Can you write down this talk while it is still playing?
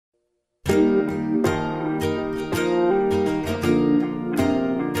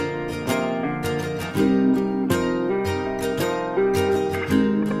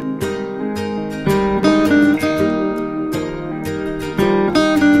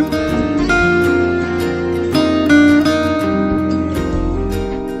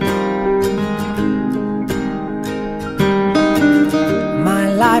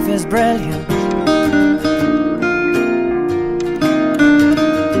brilliant.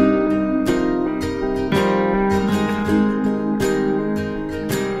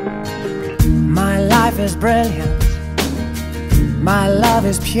 My life is brilliant. My love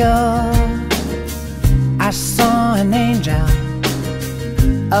is pure. I saw an angel,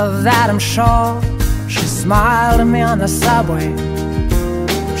 of that I'm sure. She smiled at me on the subway.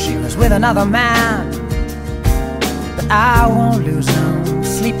 She was with another man, but I won't lose no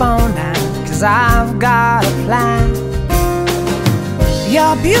sleep on that, 'cause I've got a plan.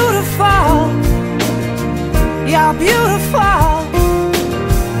 You're beautiful. You're beautiful.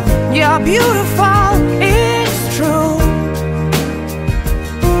 You're beautiful, it's true.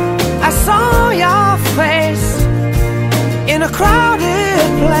 I saw your face in a crowded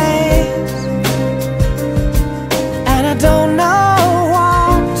place, and I don't know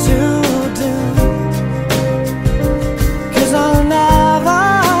what to do, 'cause I'll never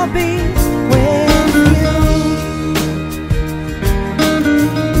be with you.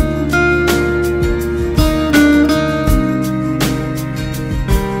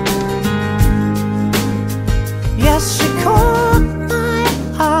 Yes, she caught my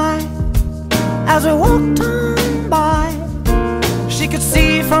eye as we walked on by. She could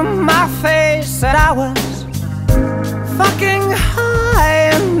see from my face that I was fucking high,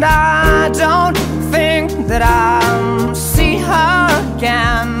 and I don't think that I'll see her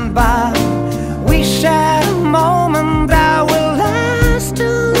again, but we shared a moment that will last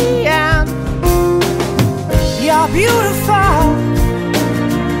till the end. You're beautiful.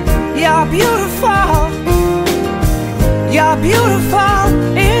 You're beautiful. You're beautiful.